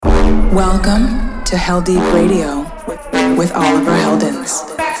Welcome to Heldeep Radio with Oliver Heldens.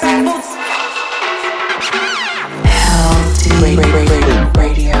 Heldeep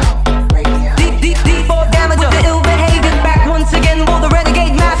Radio. Deep damage of the ill behavior. Back once again, will the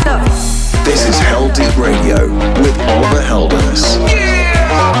renegade master. This is Heldeep Radio with Oliver Heldens.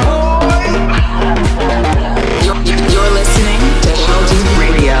 You're listening to Heldeep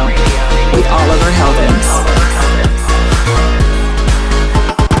Radio with Oliver Heldens.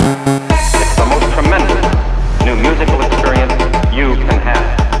 Musical experience you can have.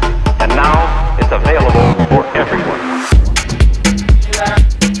 And now it's available for everyone.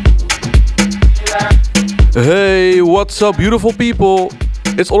 Hey, what's up, beautiful people?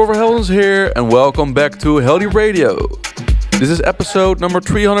 It's Oliver Heldens here, and welcome back to Heldeep Radio. This is episode number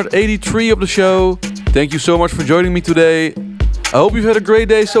 383 of the show. Thank you so much for joining me today. I hope you've had a great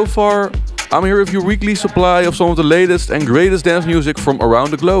day so far. I'm here with your weekly supply of some of the latest and greatest dance music from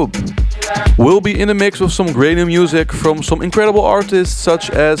around the globe. We'll be in the mix with some great new music from some incredible artists such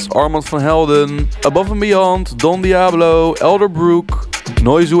as Armand van Helden, Above and Beyond, Don Diablo, Elderbrook,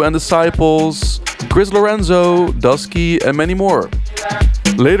 Noizu and Disciples, Chris Lorenzo, Dusky and many more.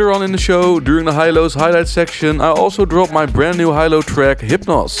 Later on in the show, during the High-Lows highlight section, I also dropped my brand new high-low track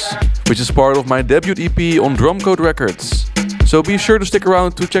Hypnos, which is part of my debut EP on Drumcode Records. So be sure to stick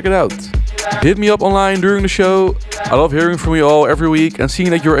around to check it out. Hit me up online during the show. I love hearing from you all every week and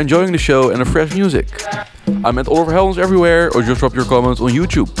seeing that you're enjoying the show and the fresh music. I'm at Oliver Heldens everywhere, or just drop your comments on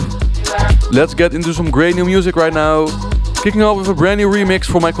YouTube. Let's get into some great new music right now. Kicking off with a brand new remix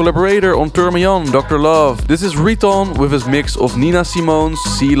from my collaborator on Turn Me On, Dr. Love. This is Riton with his mix of Nina Simone's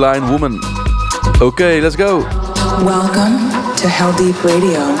Sea Lion Woman. Okay, let's go. Welcome to Heldeep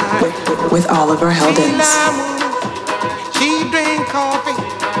Radio with Oliver Heldens. She drink coffee,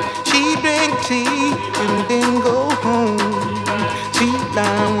 she drink tea, and then go home. Sea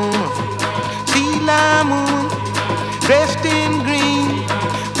lion woman, dressed in green,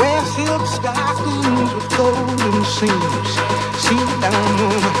 wear silk stockings with golden seams. Sea lion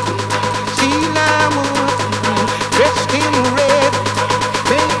woman, dressed in red,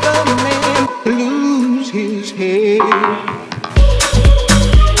 make a man lose his head.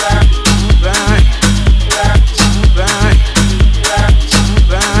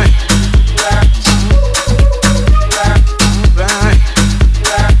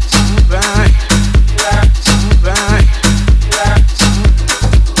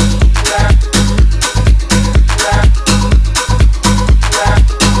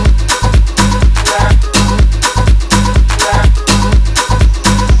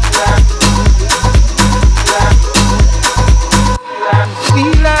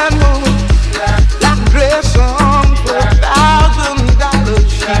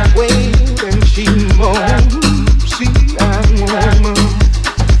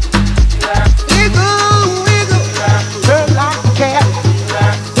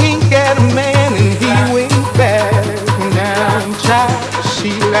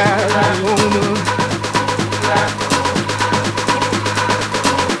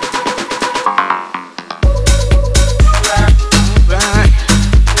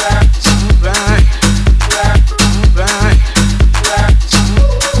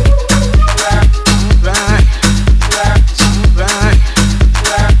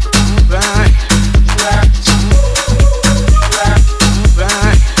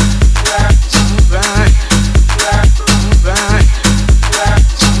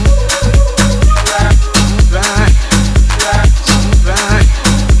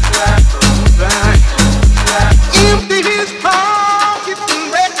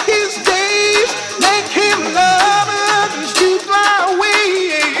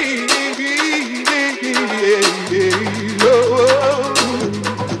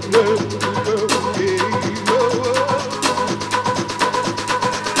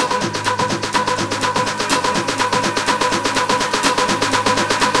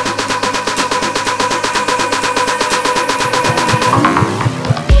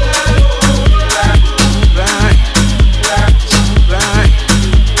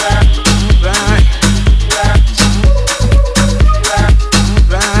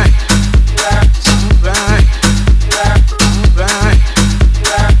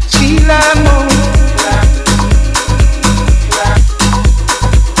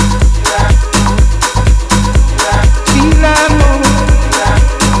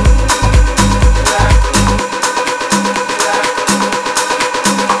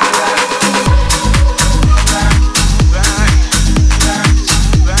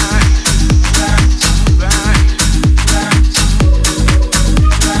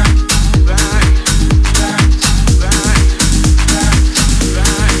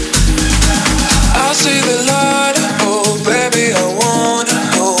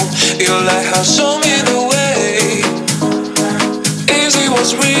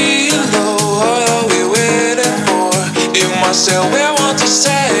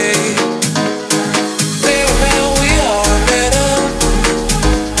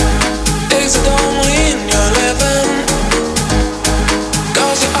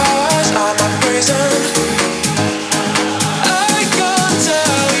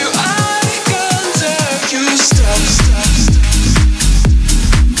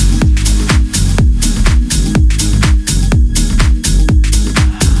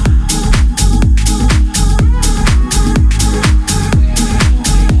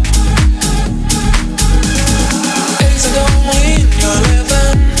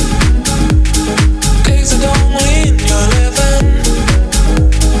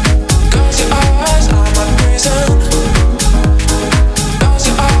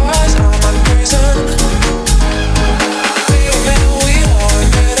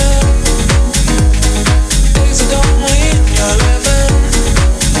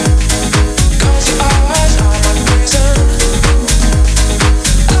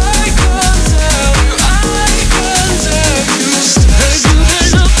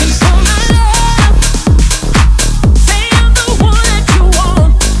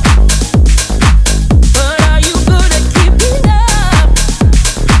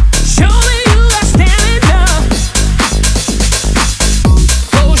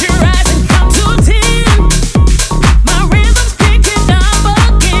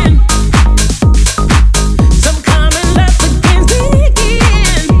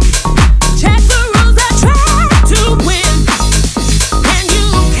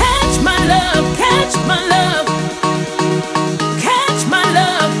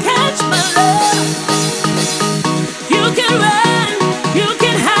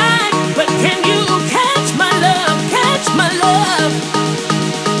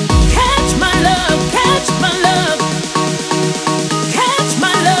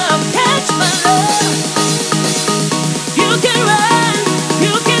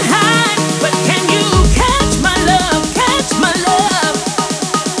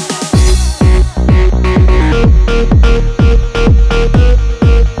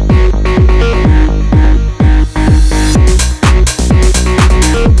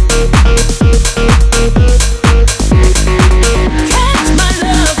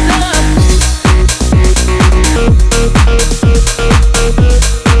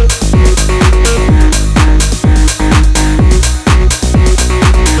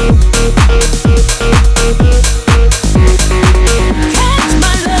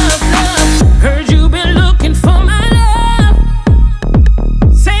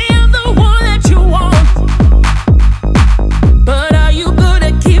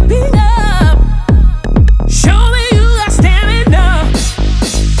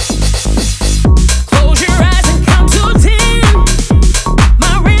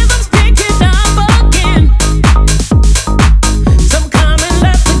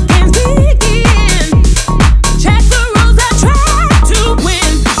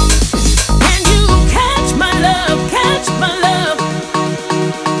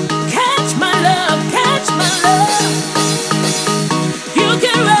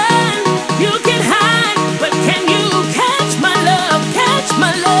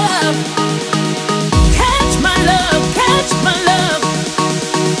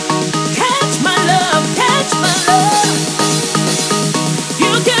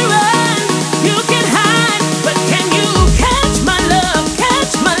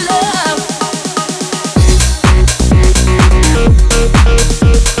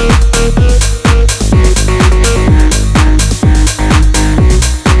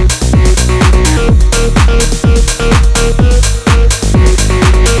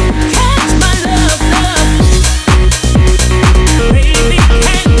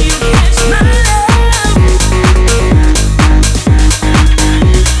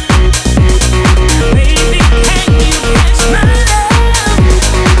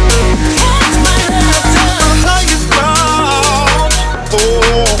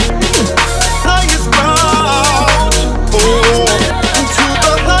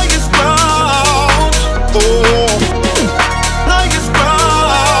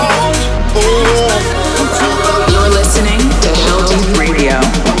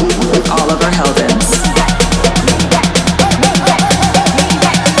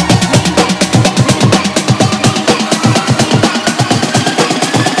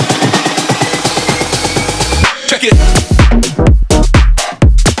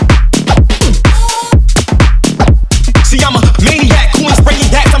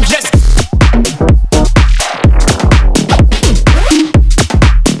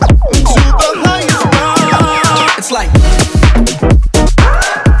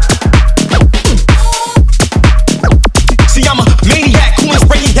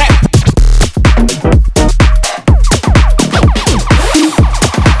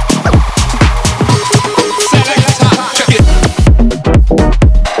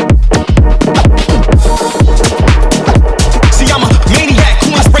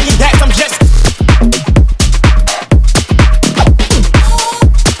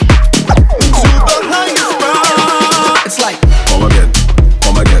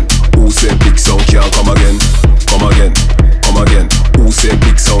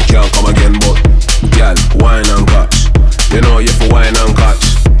 sound can't come again, but girl, wine and catch. You know you for wine and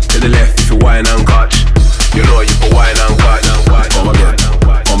catch. To the left if you wine and catch. You know you for wine and catch. Come again,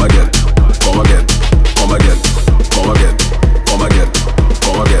 come again, come again, come again, come again, come again,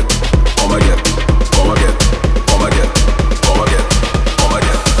 come again, come again, come again, come again, come again, come again, come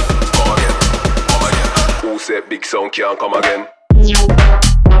again, come again. Who said big sound can't come again?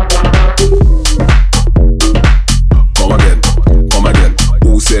 Come again, come again.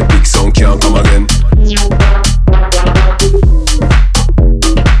 Who said big sound can't come again?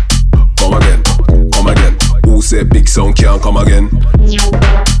 Come again, come again. Who said big sound can't come again?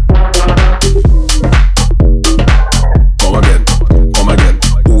 Come again, come again.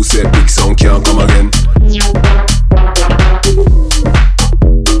 Who said big sound can't come again?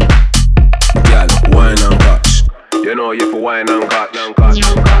 Girl, wine and catch. You know you for wine and catch, and catch,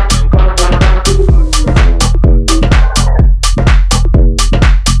 and catch.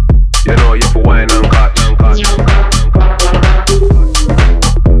 You know you for wine and catch, and catch, and catch, and catch.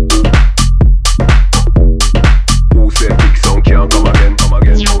 Who said big sound can't come again? Come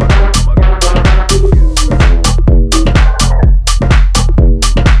again, come again, come again.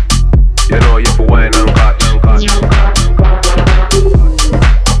 You know you for wine and catch, and catch, and catch, and catch.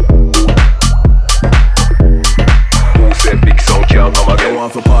 Who said big sound can't come again?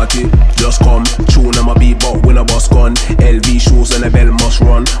 Want for party, just come. Tune on my beat, but when a boss gun. LV shoes and a bell must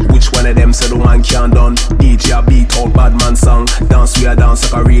run. Which one of them said the man can't done? DJ a beat out bad man song. Dance we a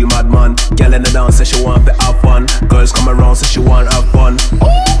dance like a real madman. Girl in the dance say she want to have fun. Girls come around say she want have fun.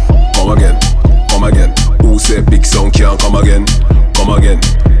 Come again, come again. Who said big sound can't come again? Come again,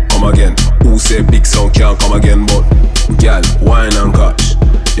 come again. Who said big sound can't come again? But girl, wine and catch.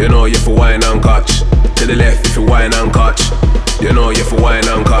 You know you for wine and catch. To the left if you wine and catch. You know you for wine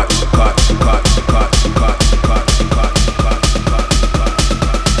and catch, catch, catch, catch, catch, catch, catch, catch, catch.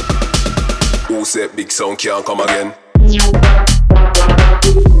 Who said big sound can't come again?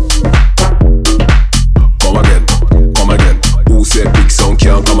 Come again, come again. Who said big sound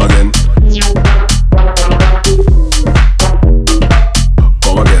can't come again?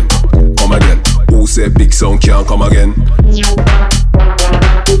 Come again, come again. Who said big sound can't come again?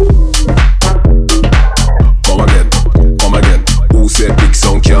 Come again, come again. Who said big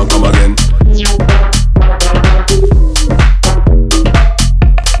sound can't come again?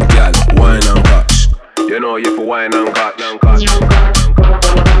 Girl, wine and catch. You know you for wine and catch, and catch, and catch, and catch.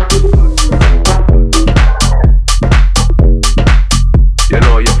 You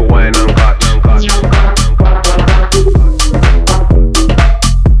know you for wine and catch, and catch, and catch, and catch.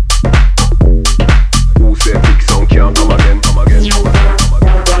 Who said big sound can't come again? Come again, come again, come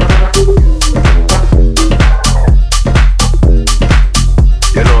again.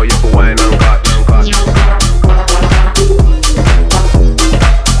 You know you for wine and catch, and catch, and catch.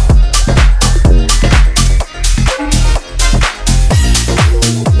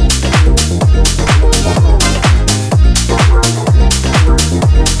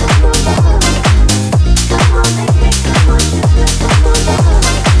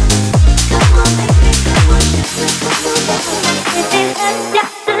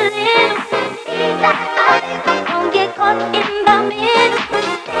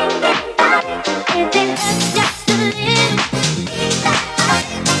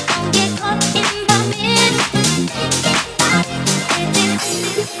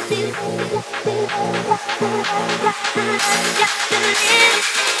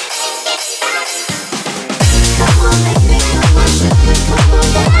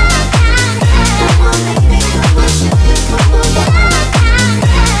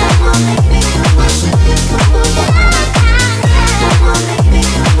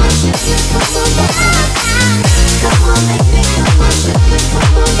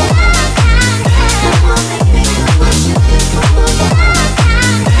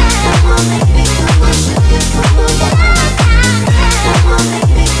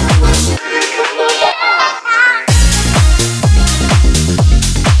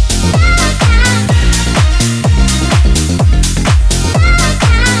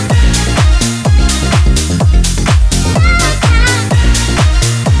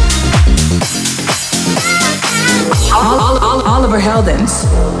 Heldens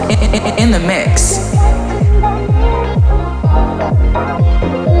in the mix.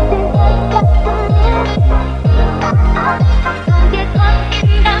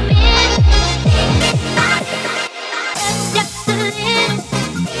 Just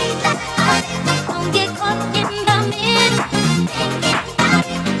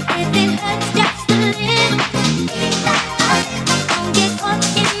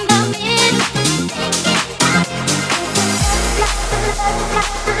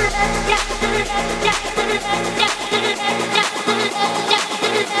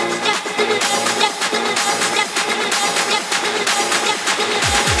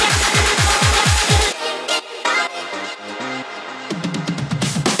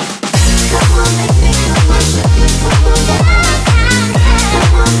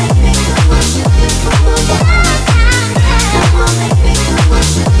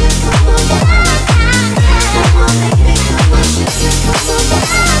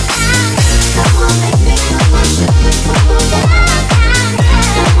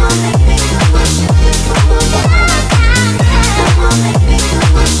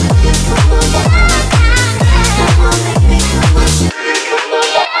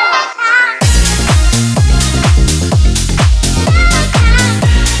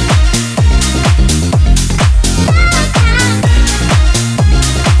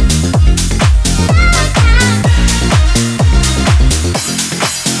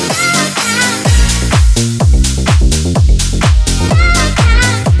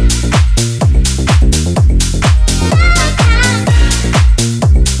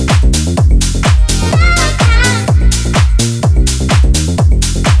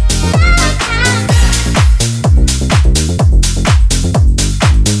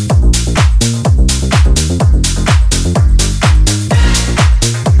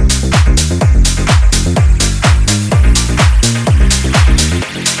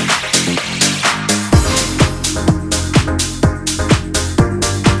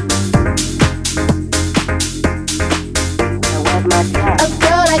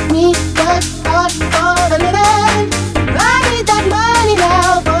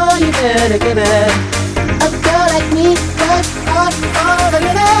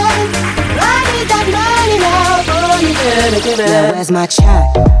Now where's my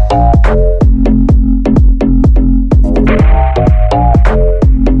check?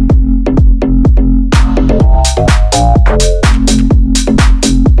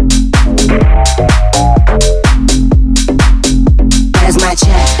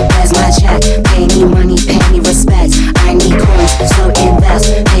 Pay me money, pay me respect. I need coins, so invest.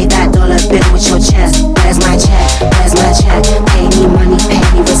 Pay that dollar bill with your chest. Where's my check? Where's my check? Pay me money, pay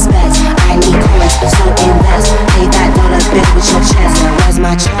me respect. I need coins, so invest. Pay that dollar bill with your chest. Now where's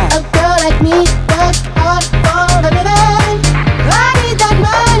my check? A girl like me works hard for a living. I need that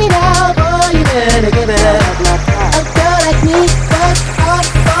money now, boy, you better give it. A girl like me works hard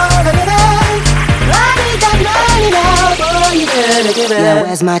for a living. I need that money now, boy, you better give it. Now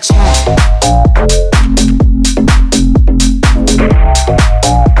where's my check?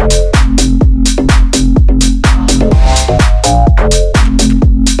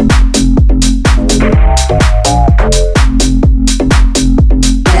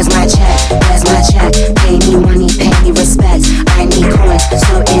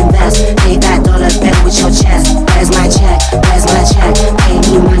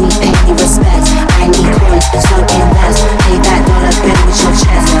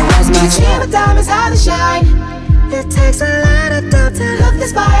 Diamonds, how the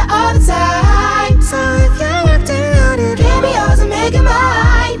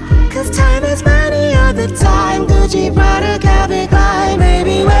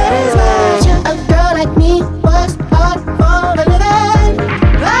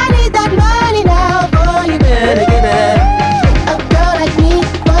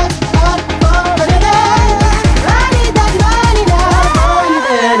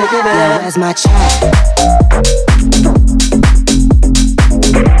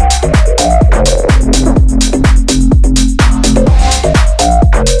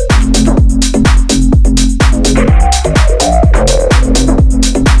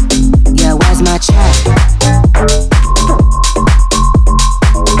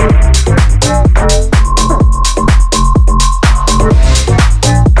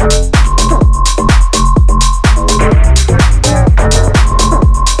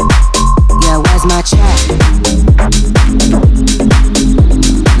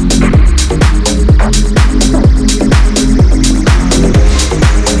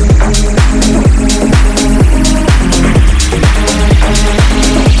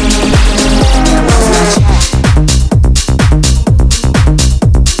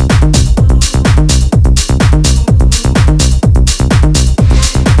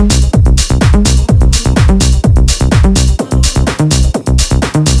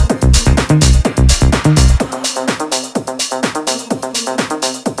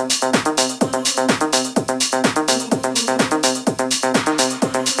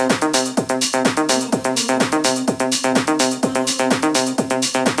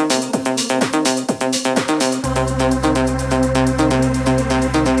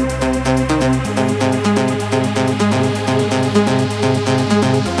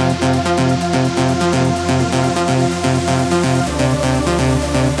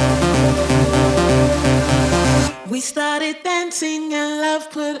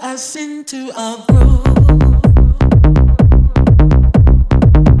us into a groove.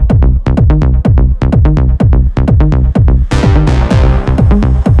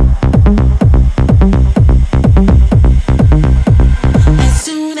 As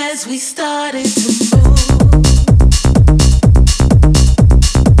soon as we started to move.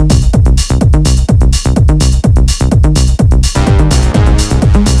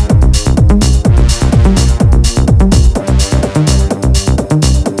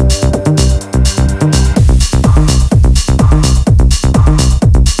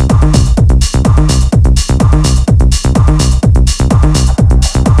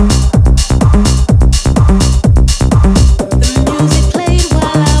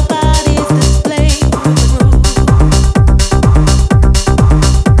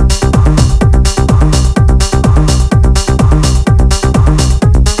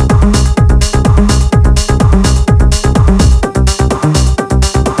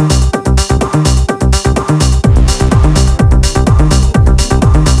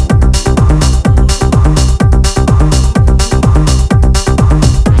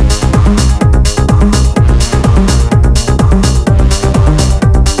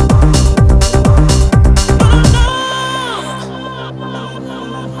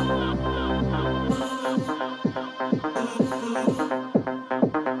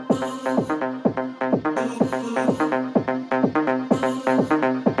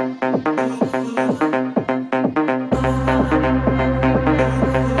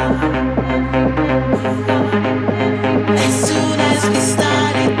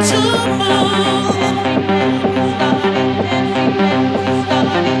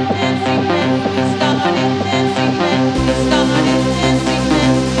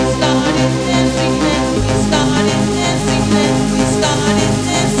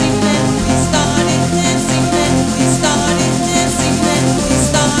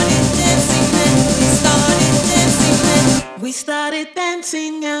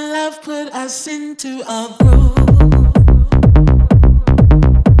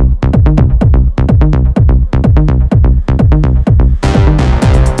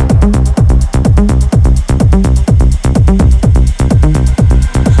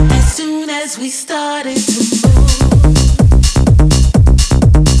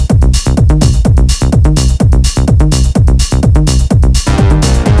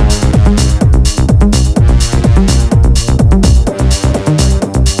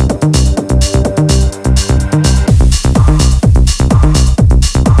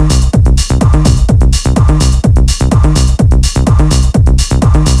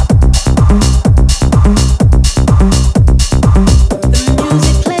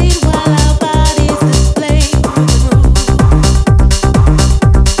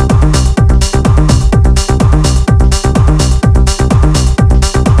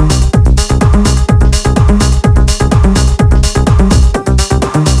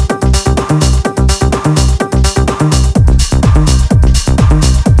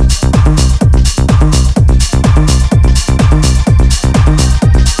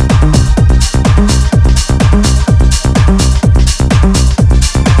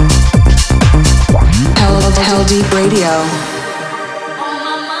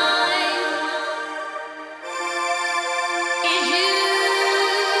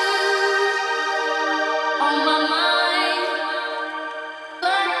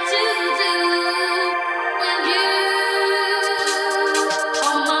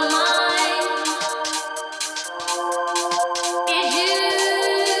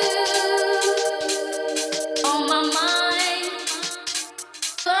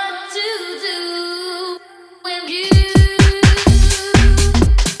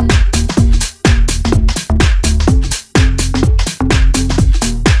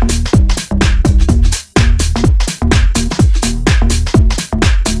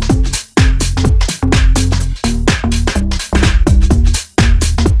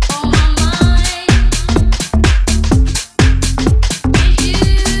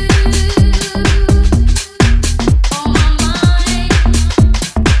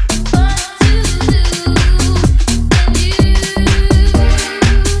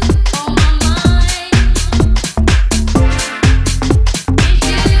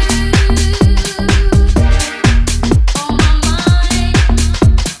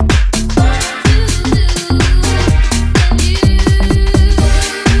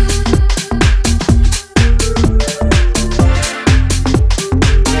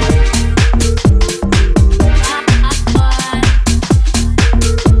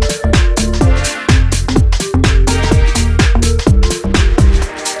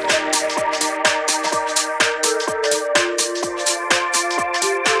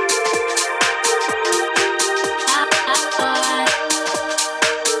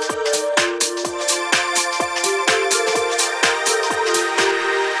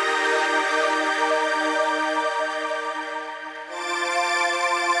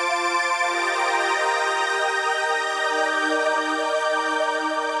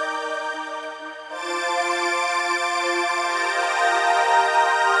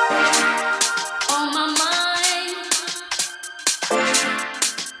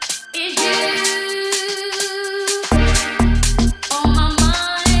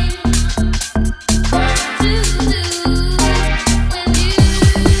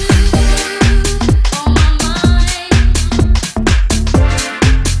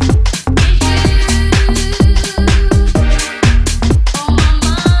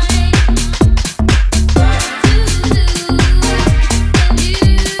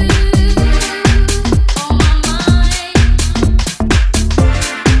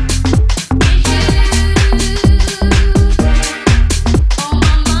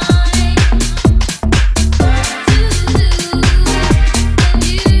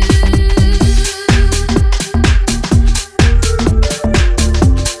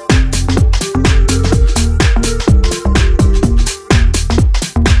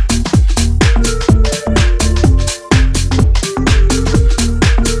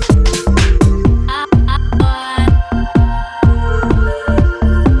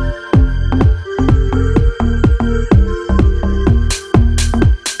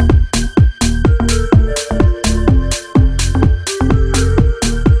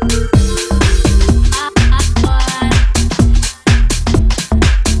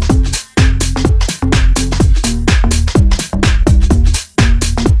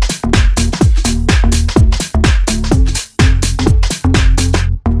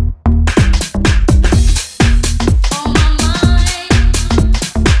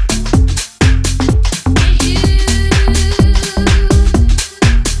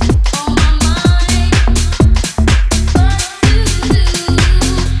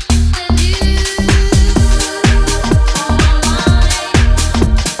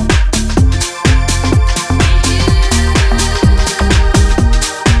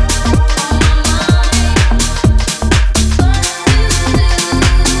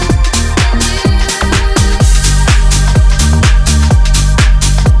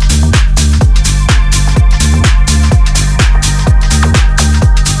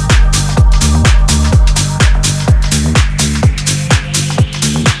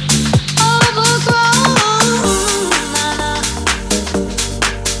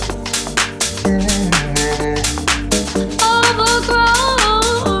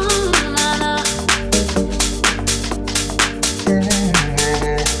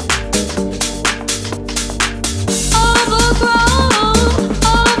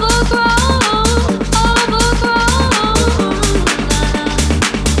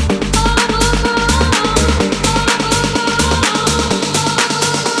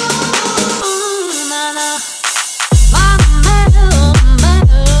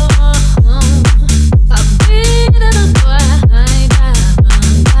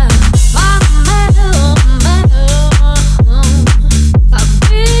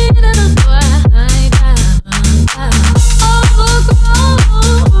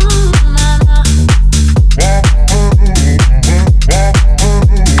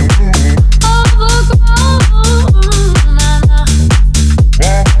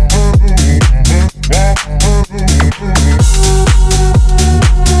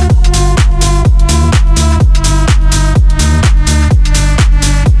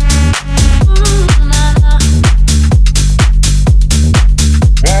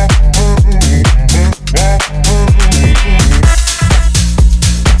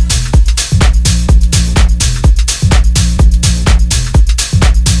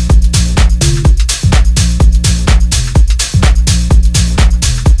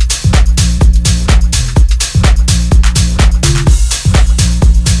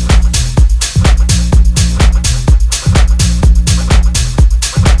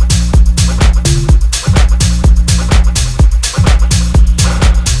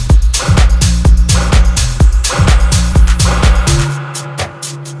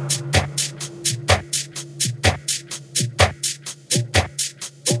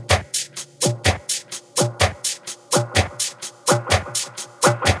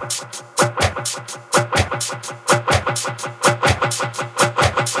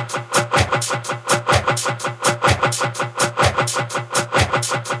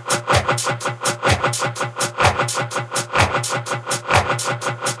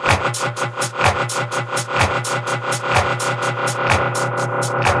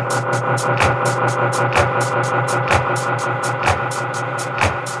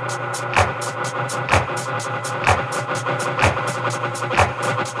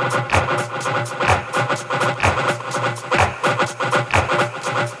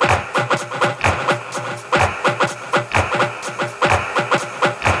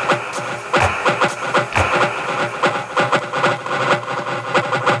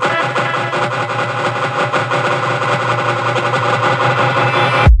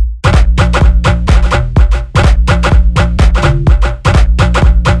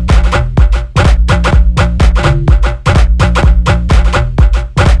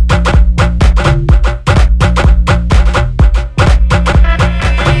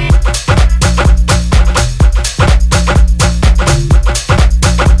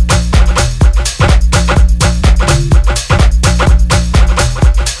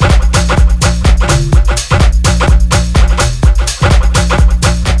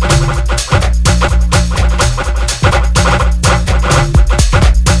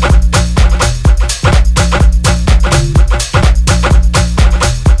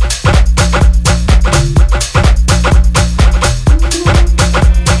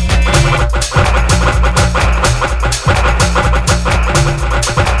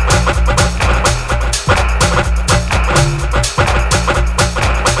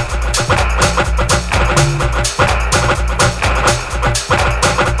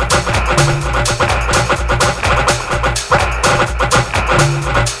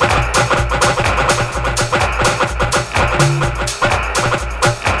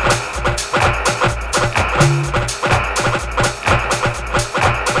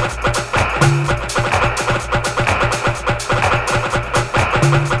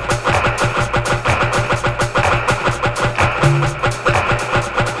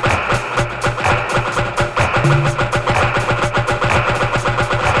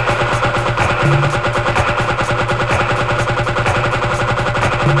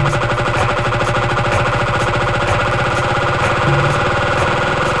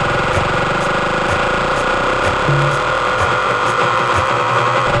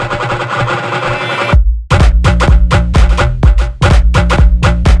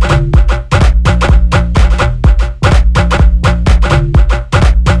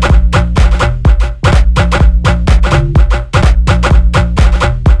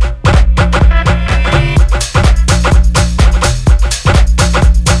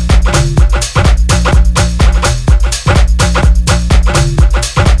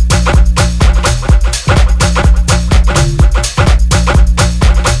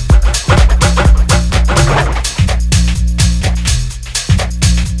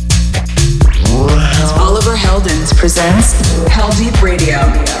 presents Heldeep Radio.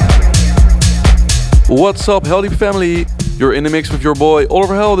 What's up, Heldeep family? You're in the mix with your boy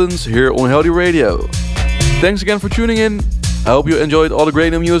Oliver Heldens here on Heldeep Radio. Thanks again for tuning in. I hope you enjoyed all the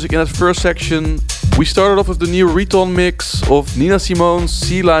great new music in that first section. We started off with the new Reton mix of Nina Simone's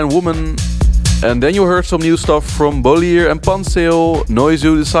Sea Lion Woman. And then you heard some new stuff from Bolier and Pansale,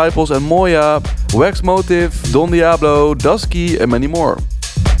 Noizu, Disciples and Moya, Wax Motive, Don Diablo, Dusky and many more.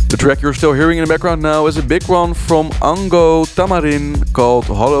 The track you're still hearing in the background now is a big one from Ango Tamarin called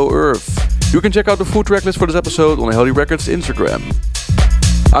Hollow Earth. You can check out the full track list for this episode on Heldeep Records Instagram.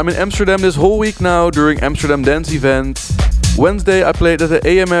 I'm in Amsterdam this whole week now during Amsterdam Dance Event. Wednesday I played at the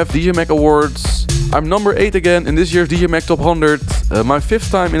AMF DJ Mag Awards. I'm number 8 again in this year's DJ Mag Top 100, my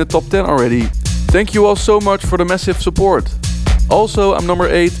 5th time in the top 10 already. Thank you all so much for the massive support. Also, I'm number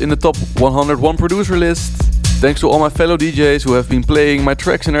 8 in the top 101 producer list. Thanks to all my fellow DJs who have been playing my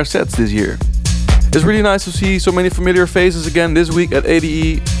tracks in their sets this year. It's really nice to see so many familiar faces again this week at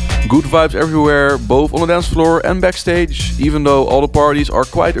ADE. Good vibes everywhere, both on the dance floor and backstage, even though all the parties are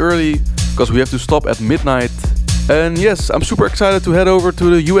quite early, because we have to stop at midnight. And yes, I'm super excited to head over to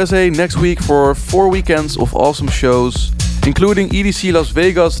the USA next week for 4 weekends of awesome shows, including EDC Las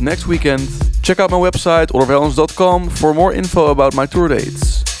Vegas next weekend. Check out my website, oliverhelens.com, for more info about my tour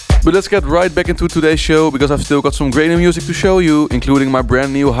dates. But let's get right back into today's show, because I've still got some great new music to show you, including my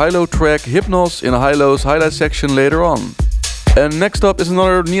brand new high-low track Hypnos in a high-lows highlight section later on. And next up is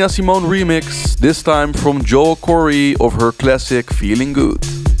another Nina Simone remix, this time from Joel Corey of her classic Feeling Good.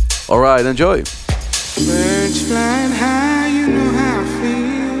 Alright, enjoy! Birds flying high, you know how I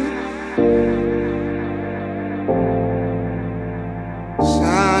feel.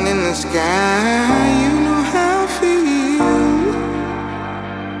 Sun in the sky, you know how I feel.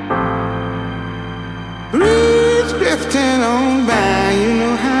 Breeze drifting on by, you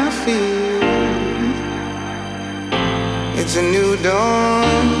know how I feel. It's a new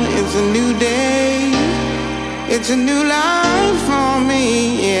dawn, it's a new day, it's a new life for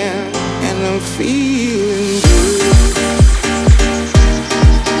me, yeah.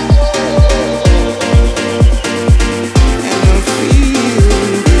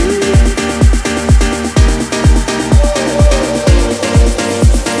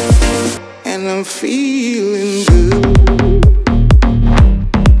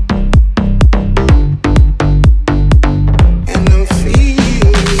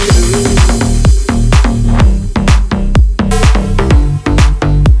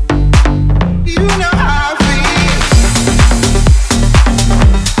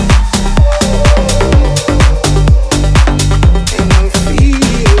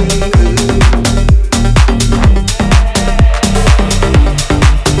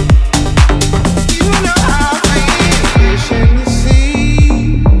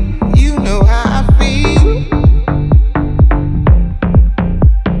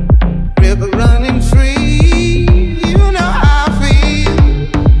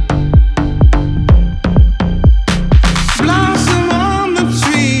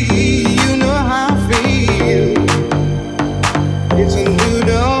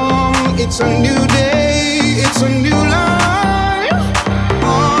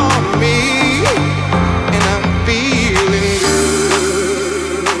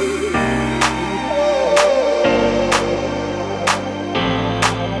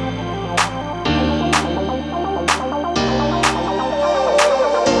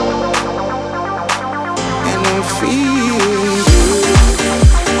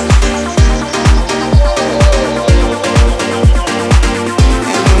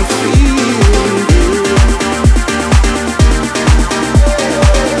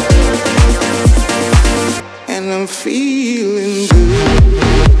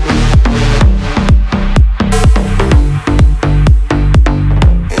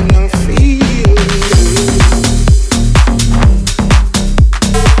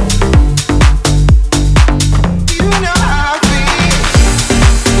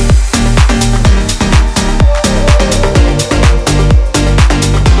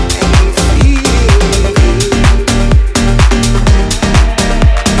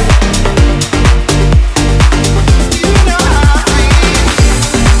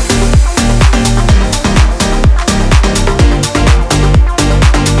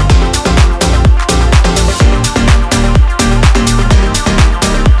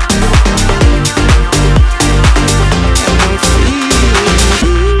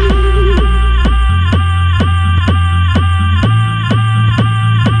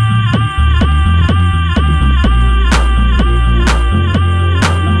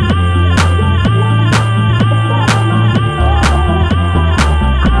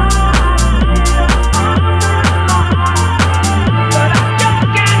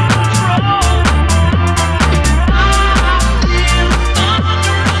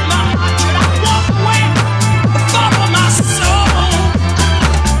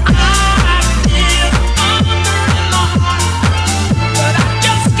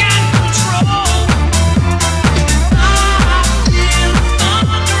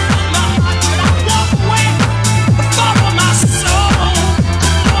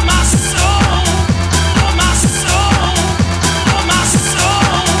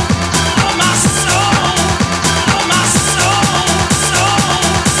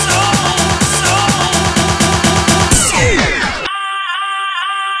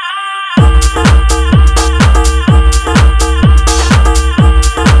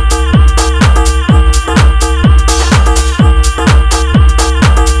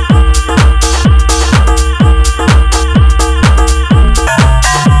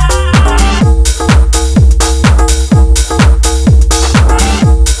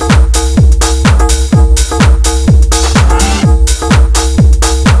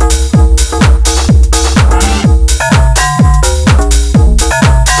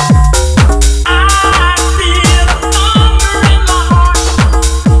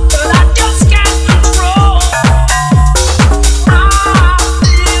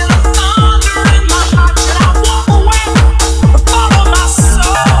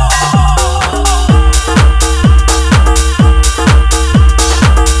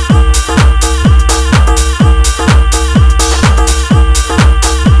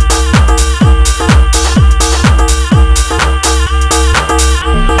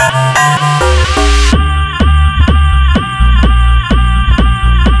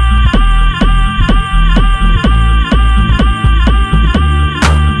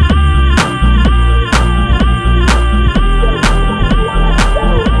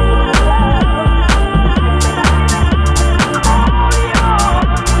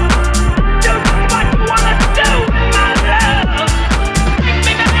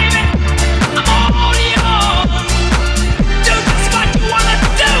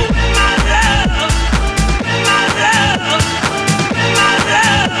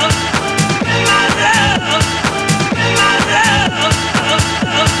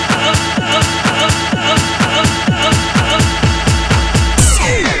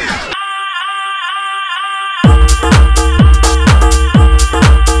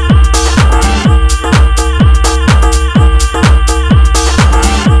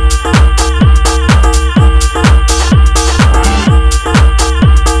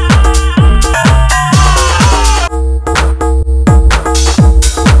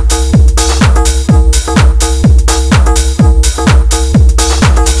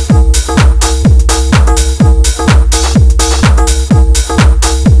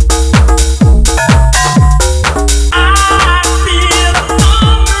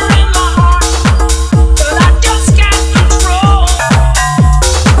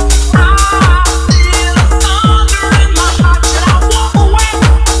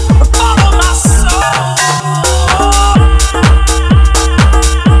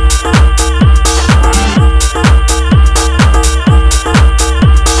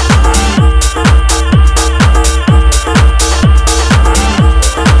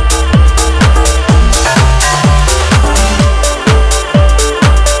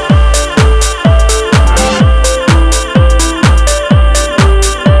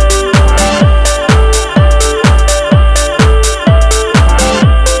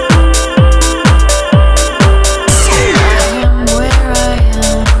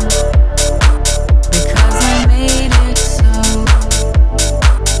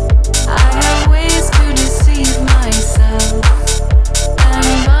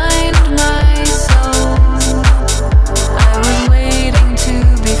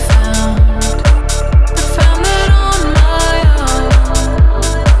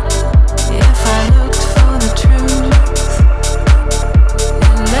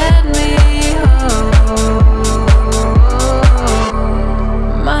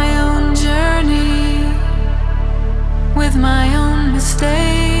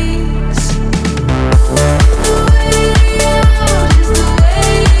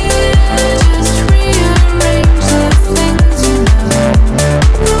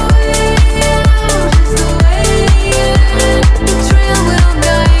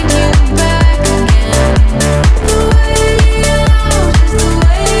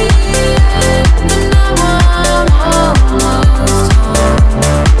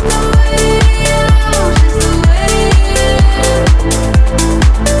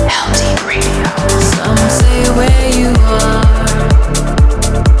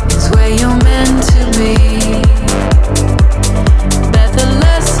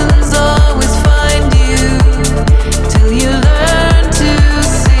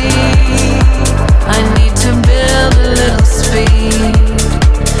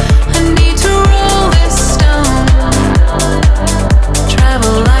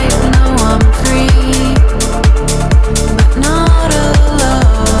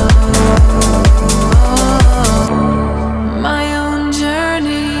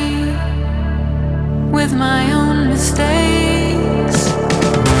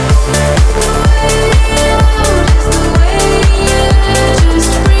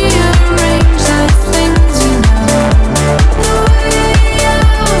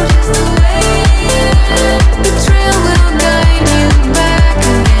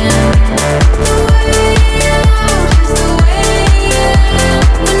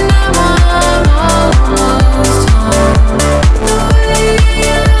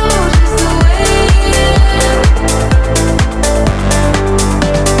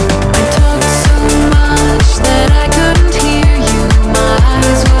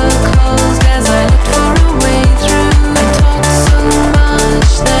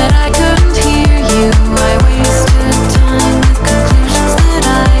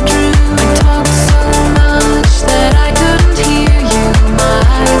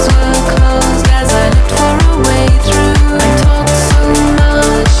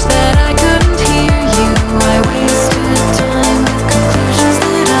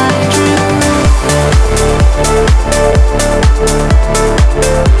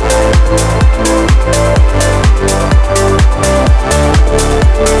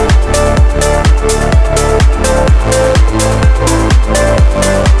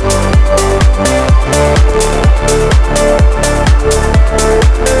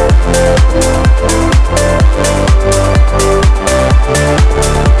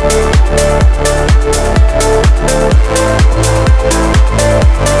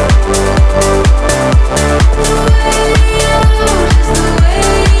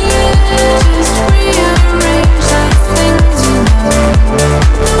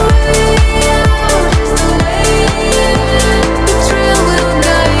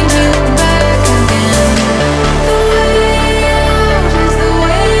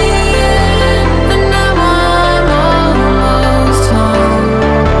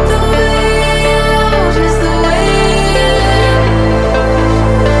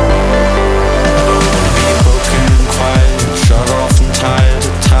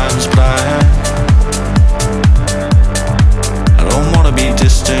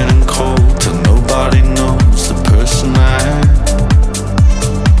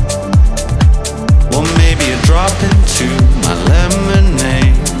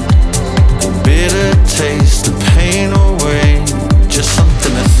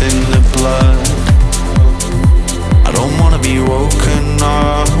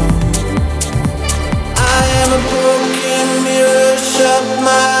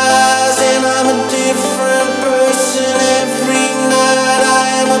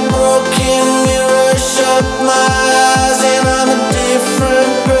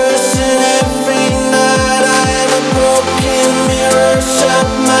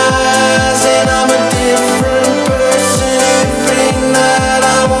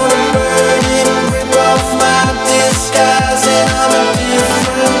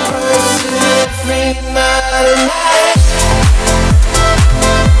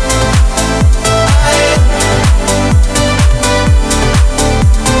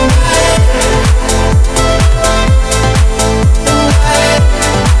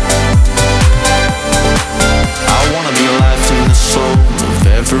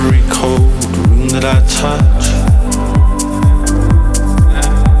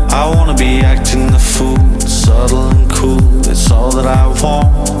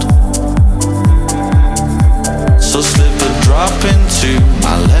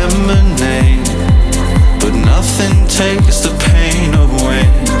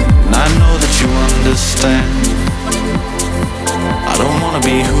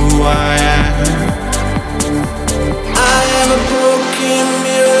 be who I am. I am a broken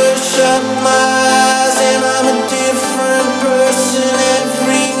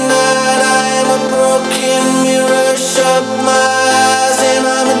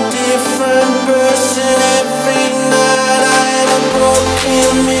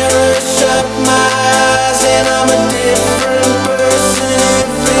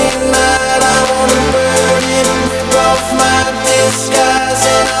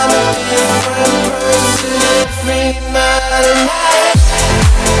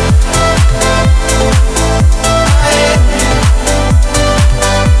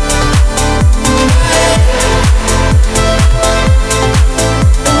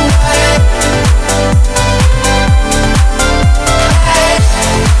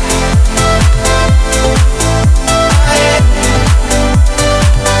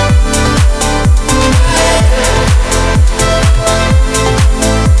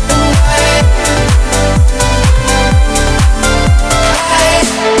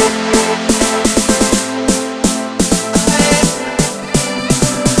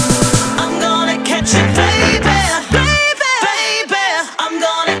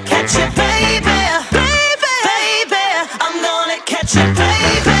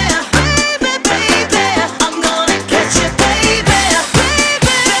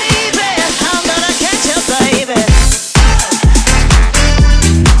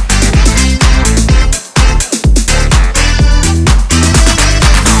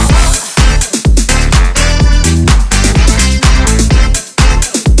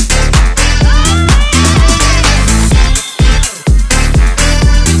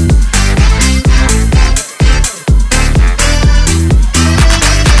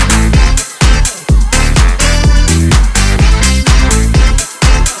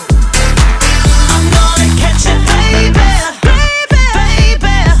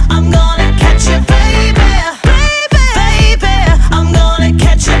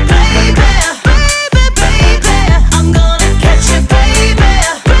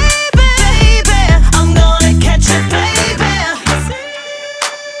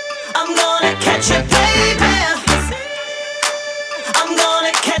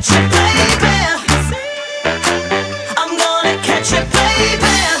gonna catch you, baby. I'm gonna catch you, baby.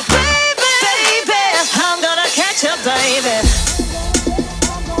 Baby, I'm gonna catch you, baby.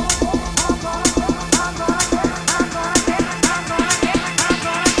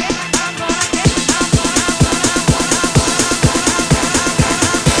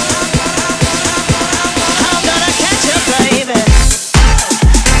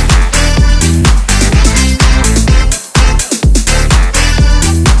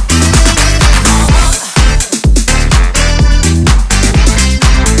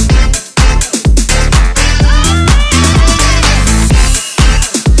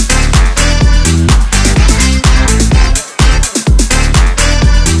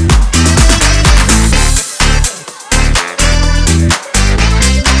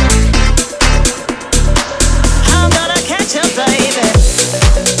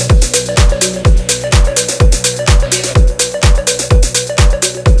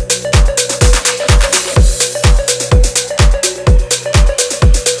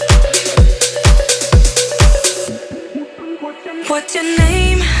 What's your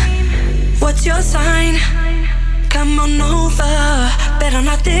name? What's your sign? Come on over, better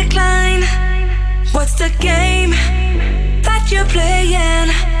not decline. What's the game that you're playing?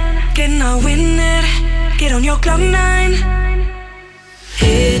 Can I win it? Get on your cloud nine.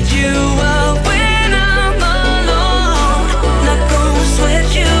 Hit you up when I'm alone. Not gonna sweat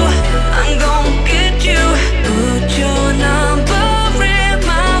you, I'm gonna get you. Put your number in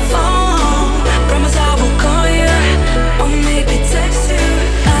my phone. Promise I will call you, or maybe text you.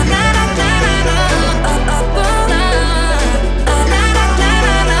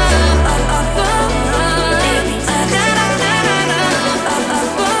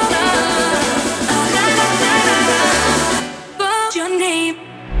 Your name.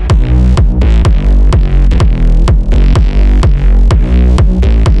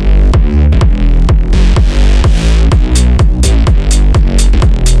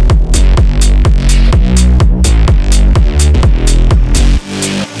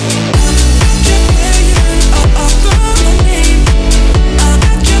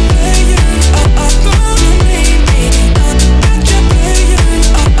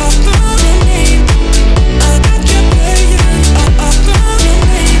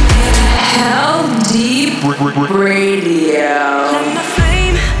 Let my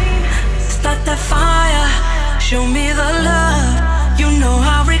flame start the fire. Show me the love you know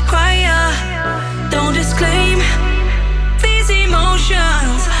I require. Don't disclaim these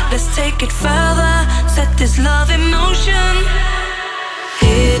emotions. Let's take it further. Set this love in motion.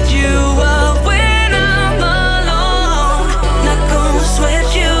 Hit you up when I'm alone. Not gonna sweat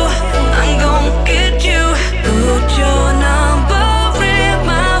you, I'm gonna get you. Put your number in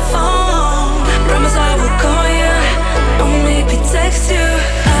my phone. Promise I will call you, or maybe text you.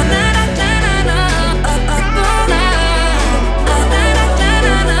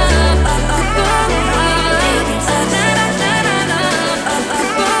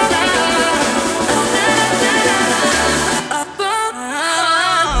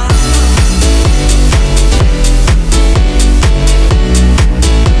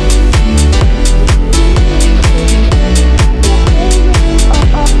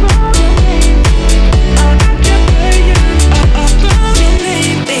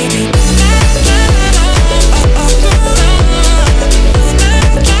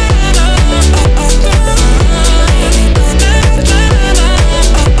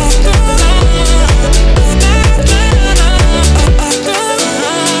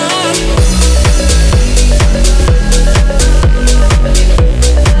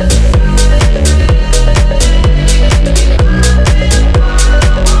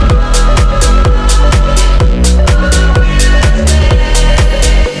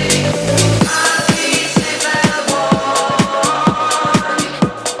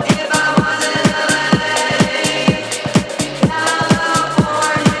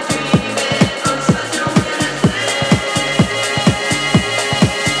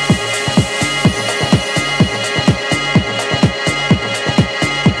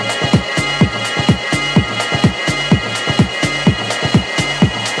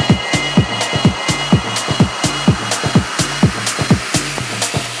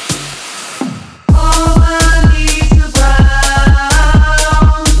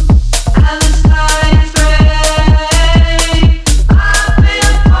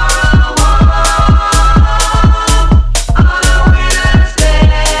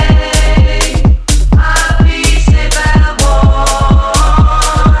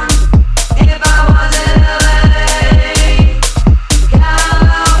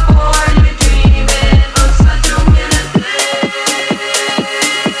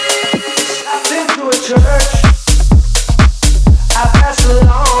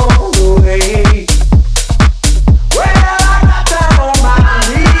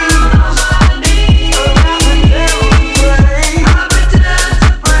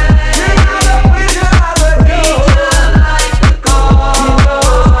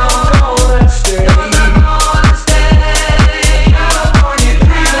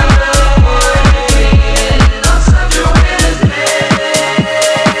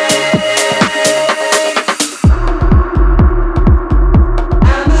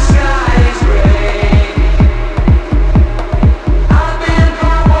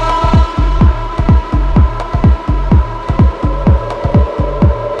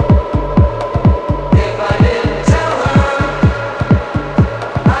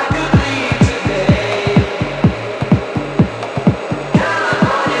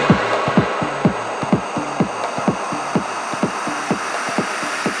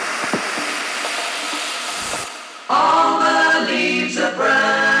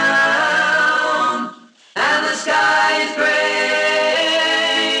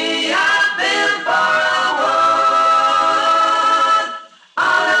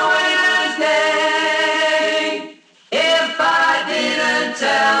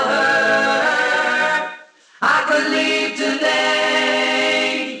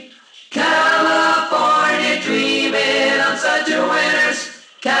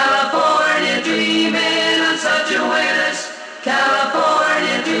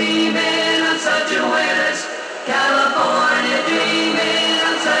 California dreaming on such a winter's. California dreaming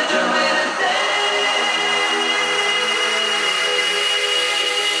on such a winter's day.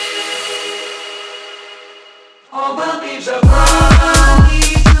 All the leaves are brown.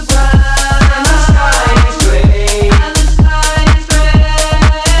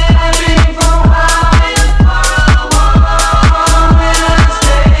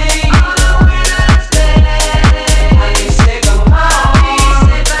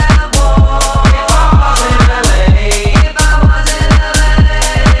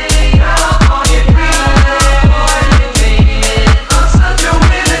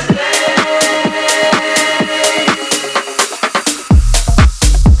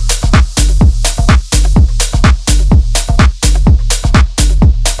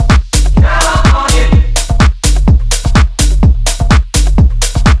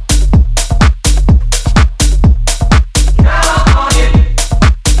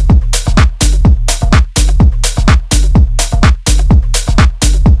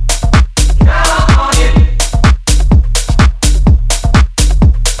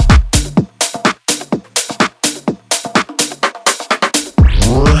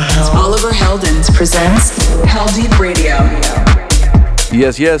 Presents Heldeep Radio.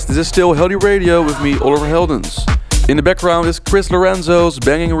 Yes, this is still Heldeep Radio with me, Oliver Heldens. In the background is Chris Lorenzo's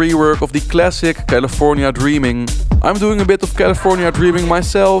banging rework of the classic California Dreaming. I'm doing a bit of California Dreaming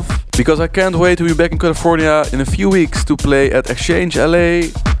myself, because I can't wait to be back in California in a few weeks to play at Exchange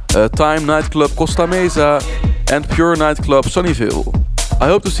LA, Time Nightclub Costa Mesa, and Pure Nightclub Sunnyvale. I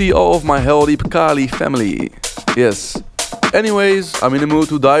hope to see all of my Heldeep Kali family. Yes. Anyways, I'm in the mood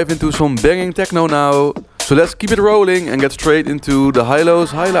to dive into some banging techno now, so let's keep it rolling and get straight into the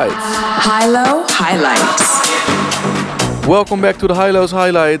High-Lows Highlights. High-Low Highlights. Welcome back to the High-Lows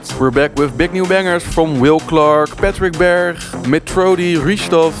Highlights. We're back with big new bangers from Will Clark, Patrick Berg, Mitrodi,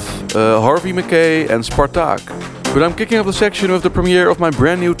 Richthof, Harvey McKay and Spartak. But I'm kicking off the section with the premiere of my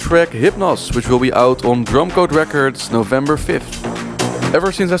brand new track Hypnos, which will be out on Drumcode Records November 5th.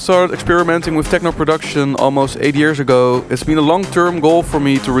 Ever since I started experimenting with techno production almost 8 years ago, it's been a long-term goal for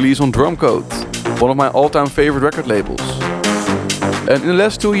me to release on Drumcode, one of my all-time favorite record labels. And in the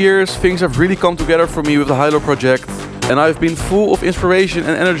last 2 years, things have really come together for me with the High-Low project, and I've been full of inspiration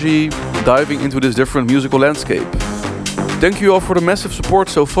and energy diving into this different musical landscape. Thank you all for the massive support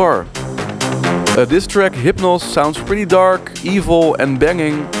so far. This track, Hypnos, sounds pretty dark, evil and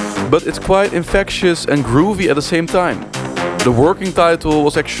banging, but it's quite infectious and groovy at the same time. The working title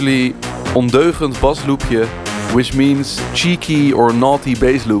was actually Ondeugend Basloopje, which means cheeky or naughty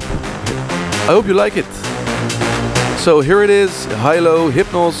bass loop. I hope you like it. So here it is, High-Low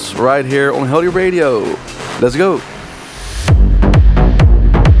Hypnos, right here on Heldeep Radio. Let's go.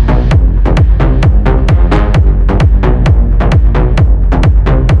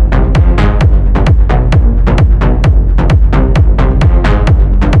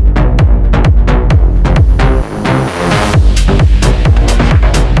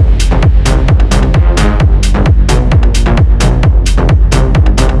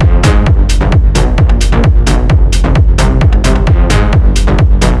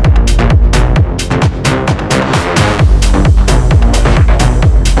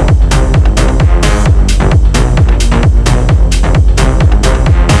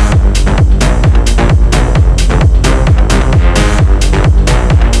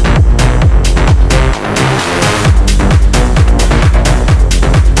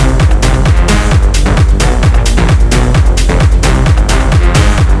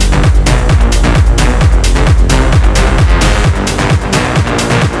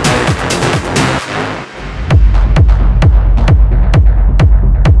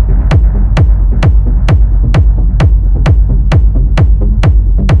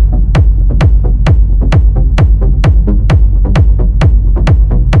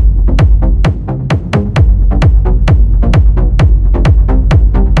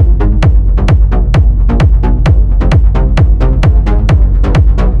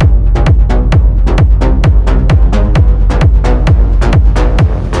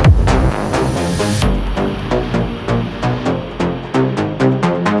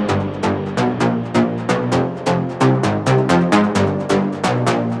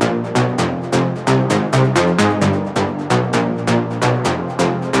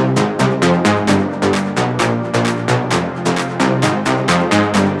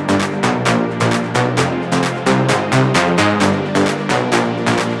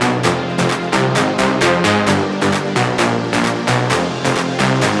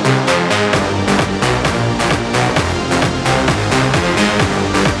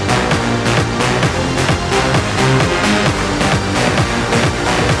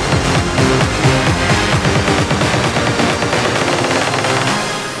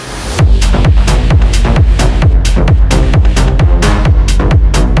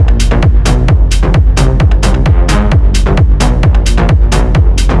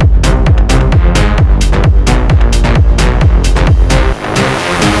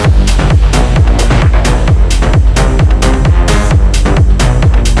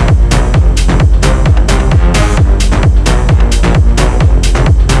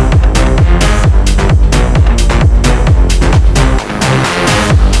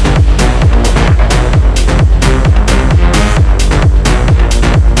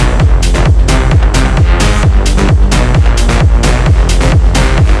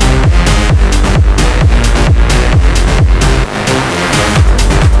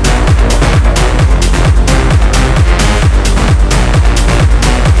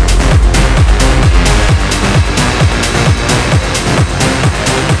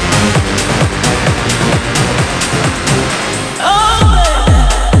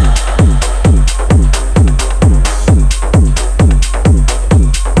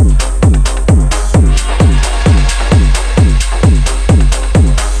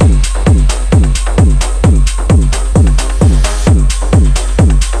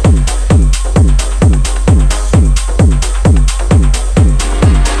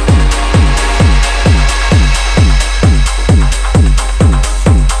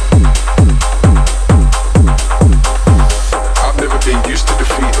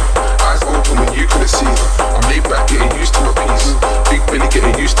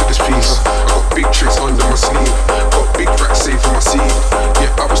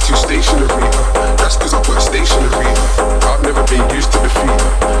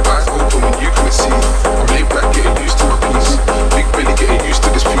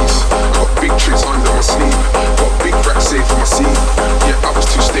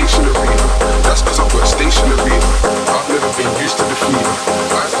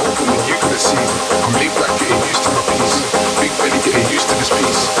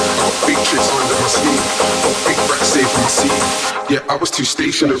 I was too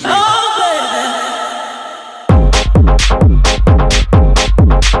stationary.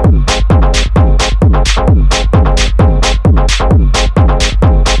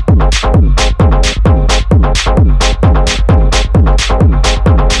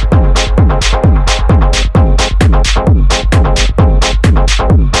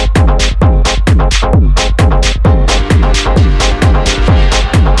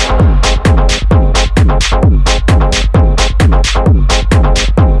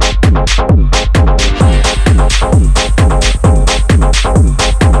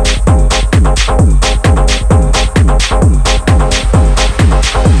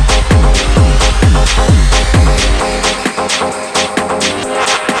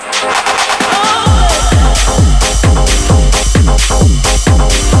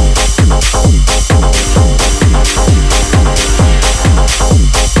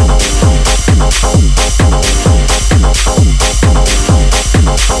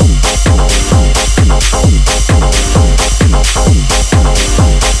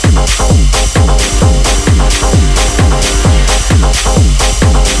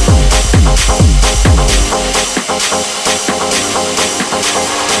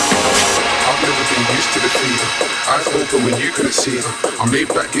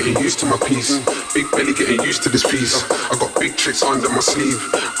 Under my sleeve,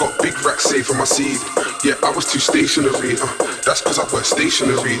 got big racks saved for my seed. Yeah, I was too stationary. That's cause I work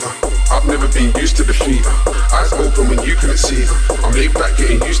stationary. I've never been used to defeat. Eyes open when you couldn't see. I'm laid back,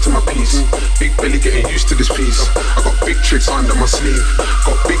 getting used to my piece. Big belly, getting used to this piece. I got big tricks under my sleeve,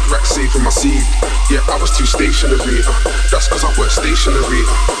 got big racks saved for my seed. Yeah, I was too stationary. That's cause I work stationary.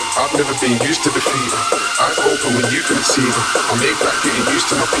 I've never been used to defeat. Eyes open when you couldn't see. I'm laid back, getting used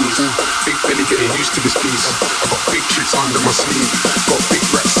to my piece. Big belly, getting used to this piece. I got big tricks under my sleeve, got big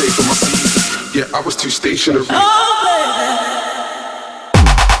racks saved for my seed. Yeah, I was too stationary.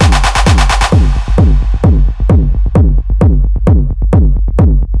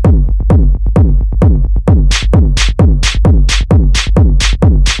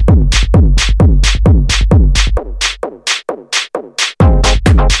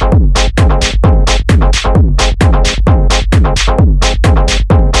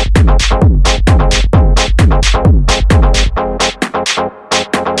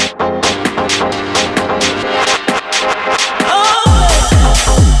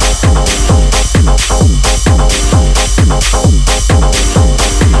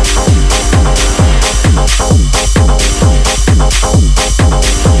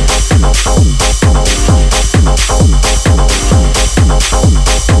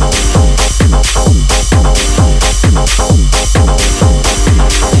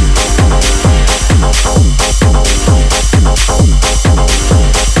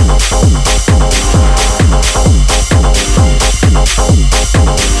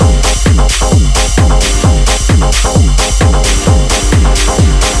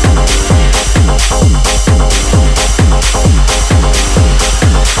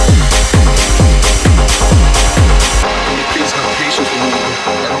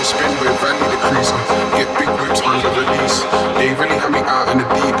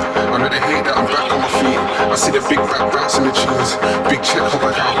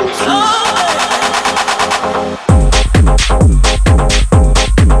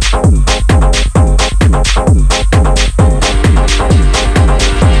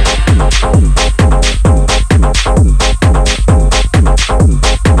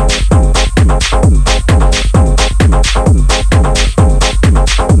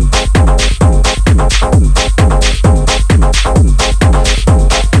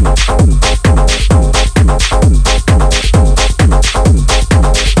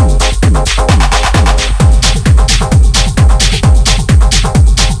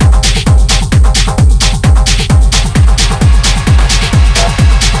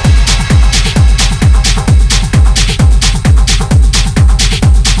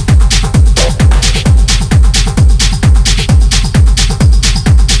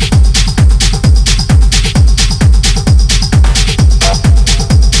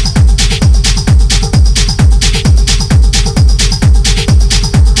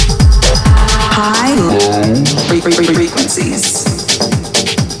 frequencies.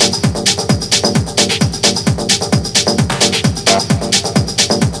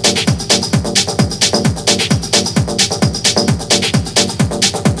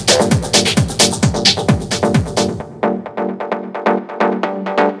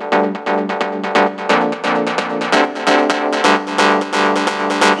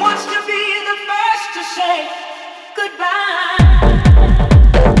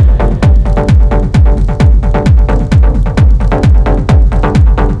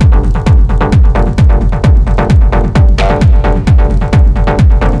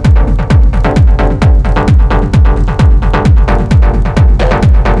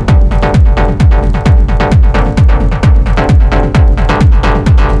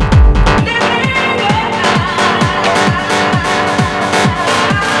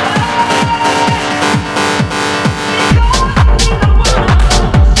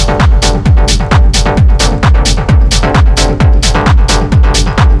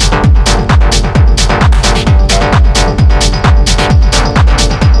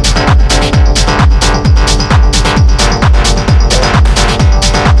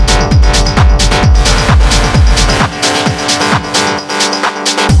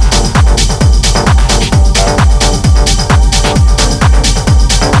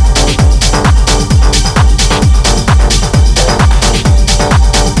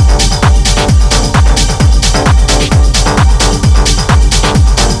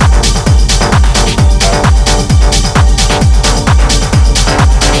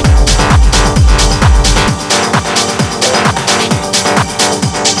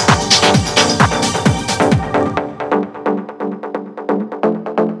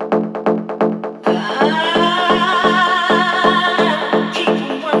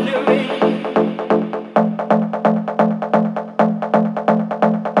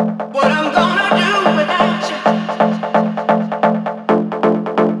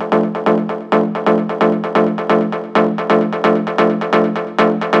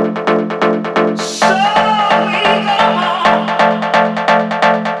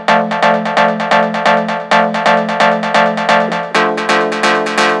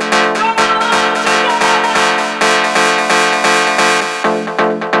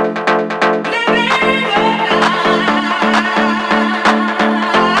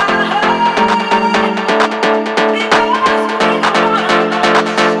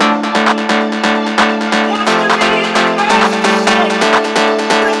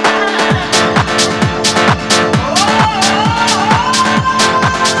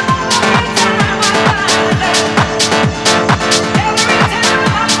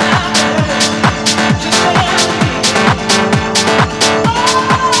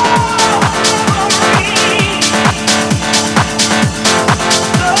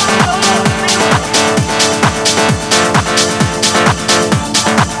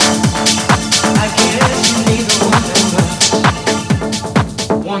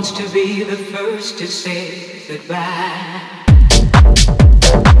 to say goodbye.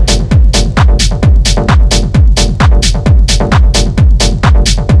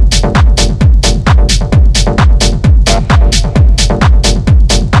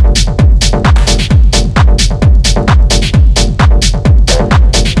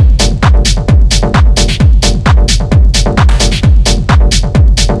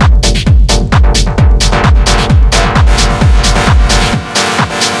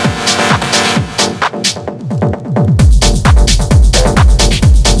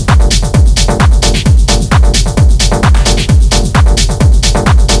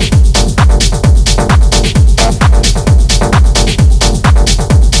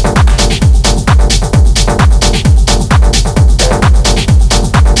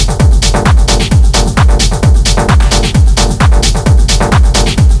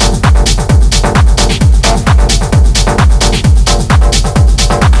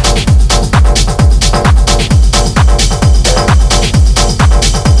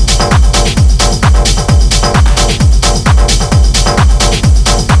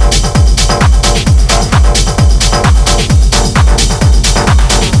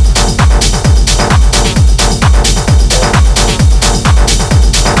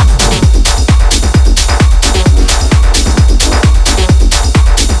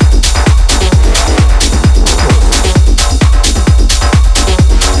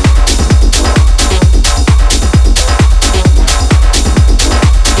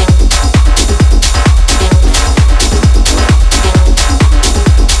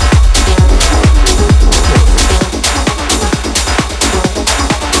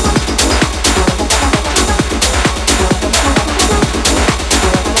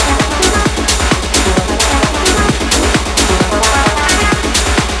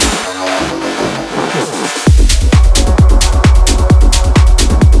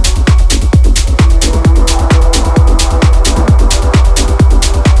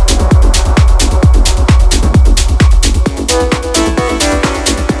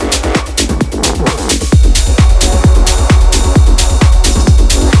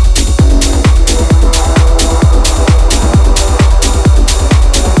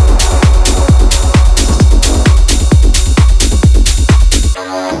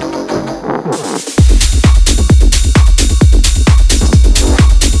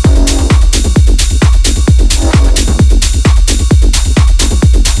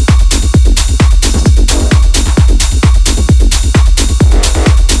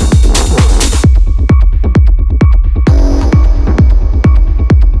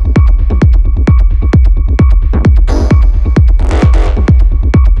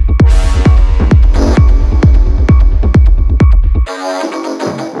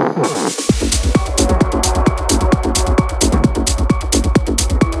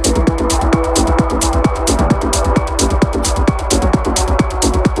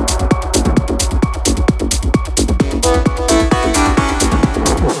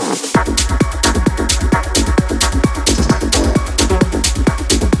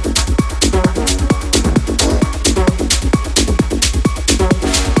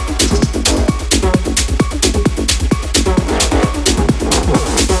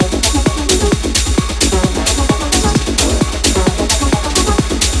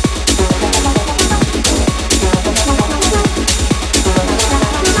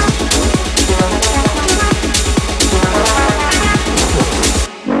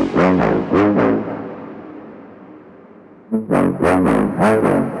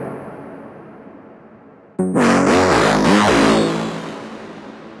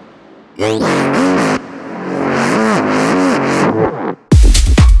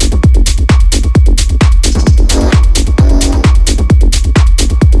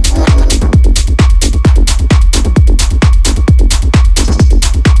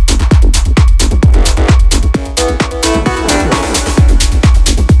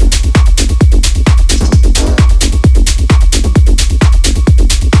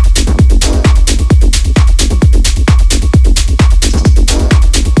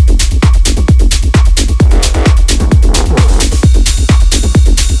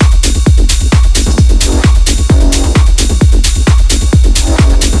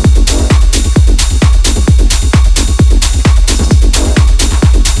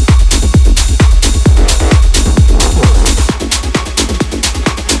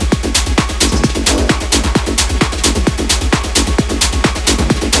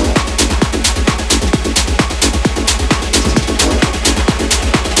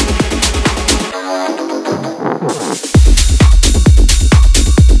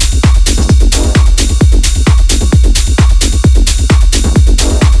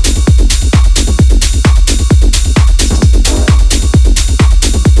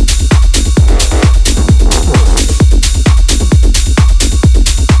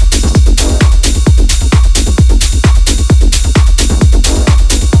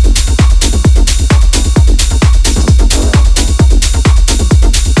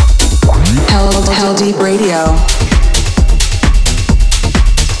 Heldeep Radio.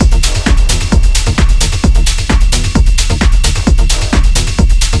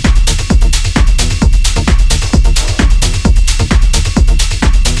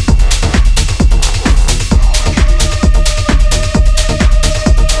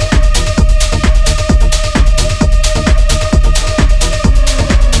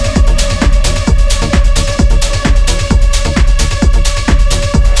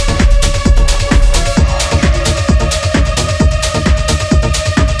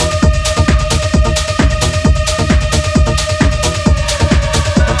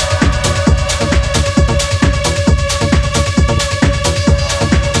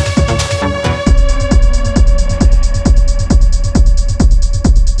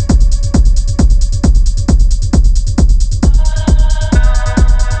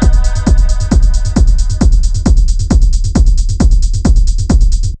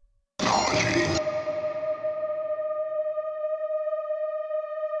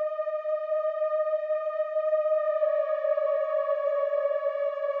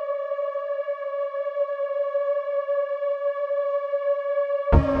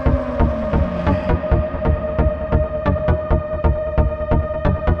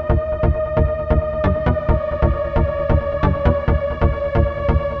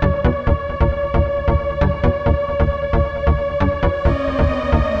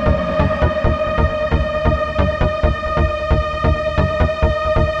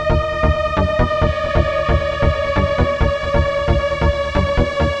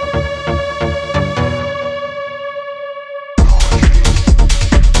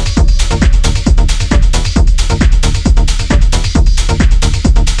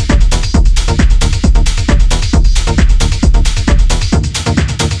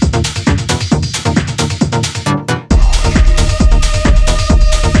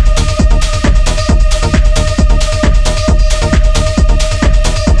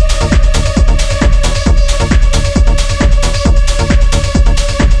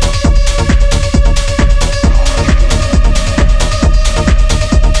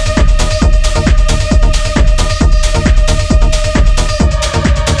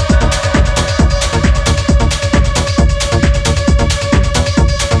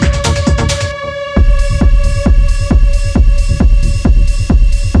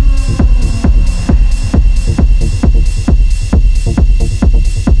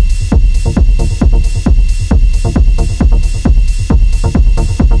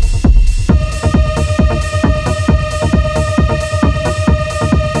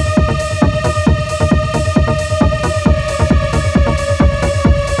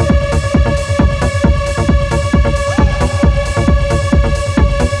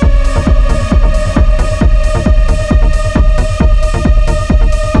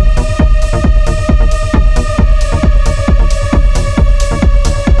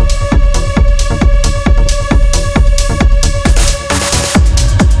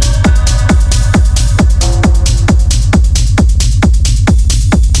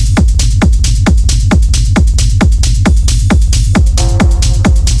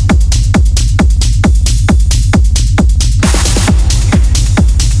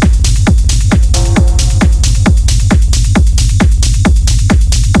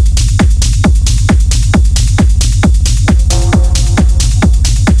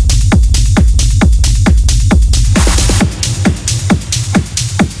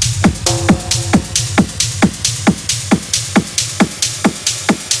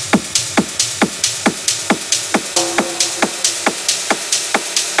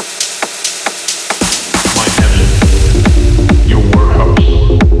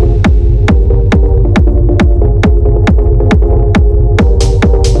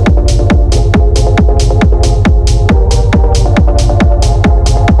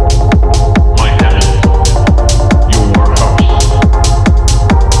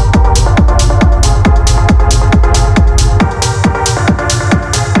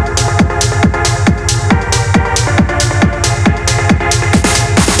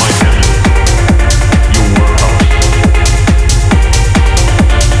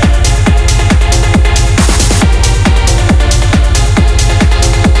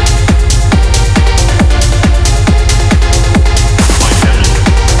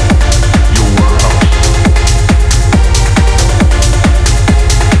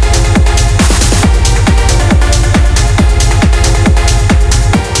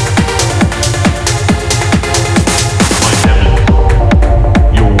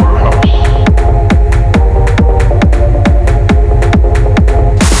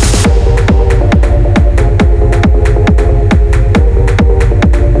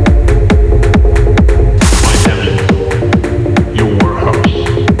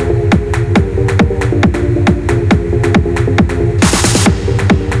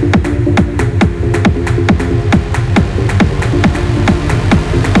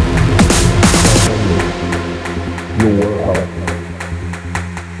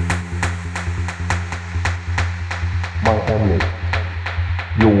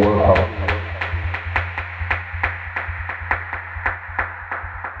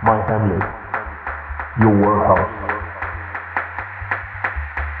 My hamlet, your warehouse.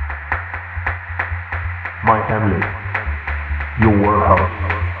 My hamlet, your warehouse.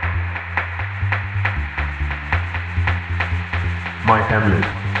 My hamlet,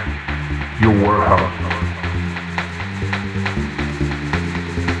 your warehouse.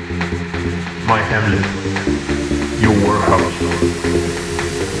 My hamlet, your warehouse.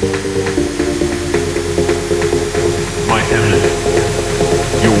 My hamlet,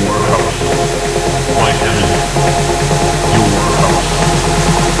 your warehouse. My hamlet, your warehouse.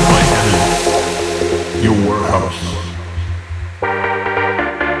 My hamlet, your warehouse.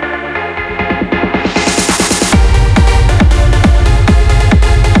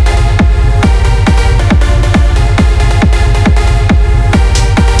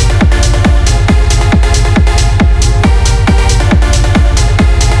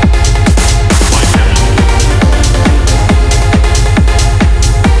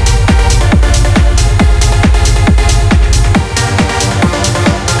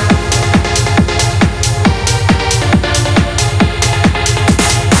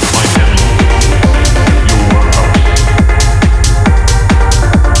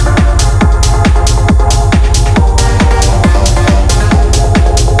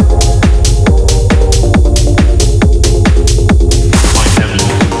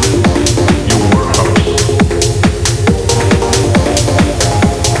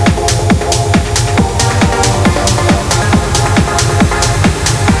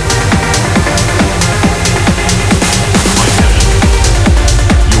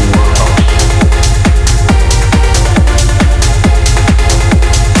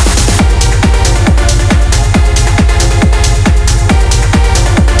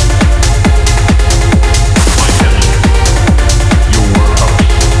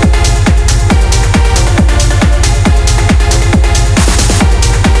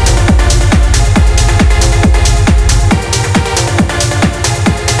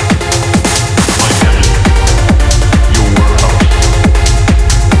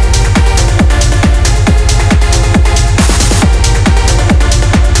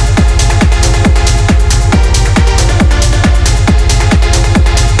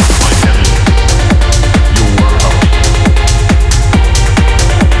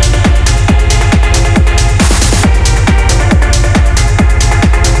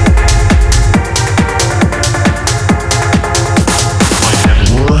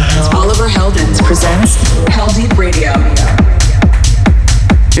 Heldeep Radio.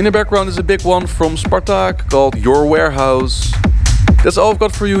 In the background is a big one from Spartak called Your Warehouse. That's all I've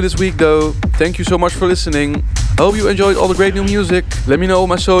got for you this week though. Thank you so much for listening. I hope you enjoyed all the great new music. Let me know on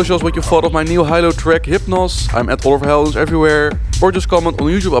my socials what you thought of my new high-low track Hypnos. I'm at Oliver Heldens everywhere. Or just comment on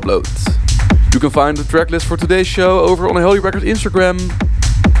the YouTube upload. You can find the track list for today's show over on the Heldeep Records Instagram.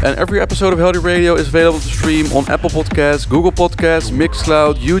 And every episode of Heldeep Radio is available to stream on Apple Podcasts, Google Podcasts,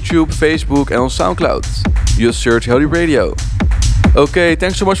 Mixcloud, YouTube, Facebook and on SoundCloud. Just search Heldeep Radio. Okay,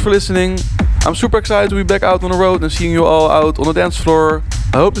 thanks so much for listening. I'm super excited to be back out on the road and seeing you all out on the dance floor.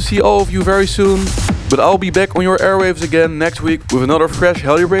 I hope to see all of you very soon. But I'll be back on your airwaves again next week with another fresh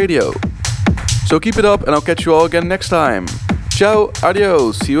Heldeep Radio. So keep it up and I'll catch you all again next time. Ciao,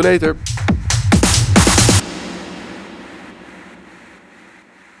 adios, see you later.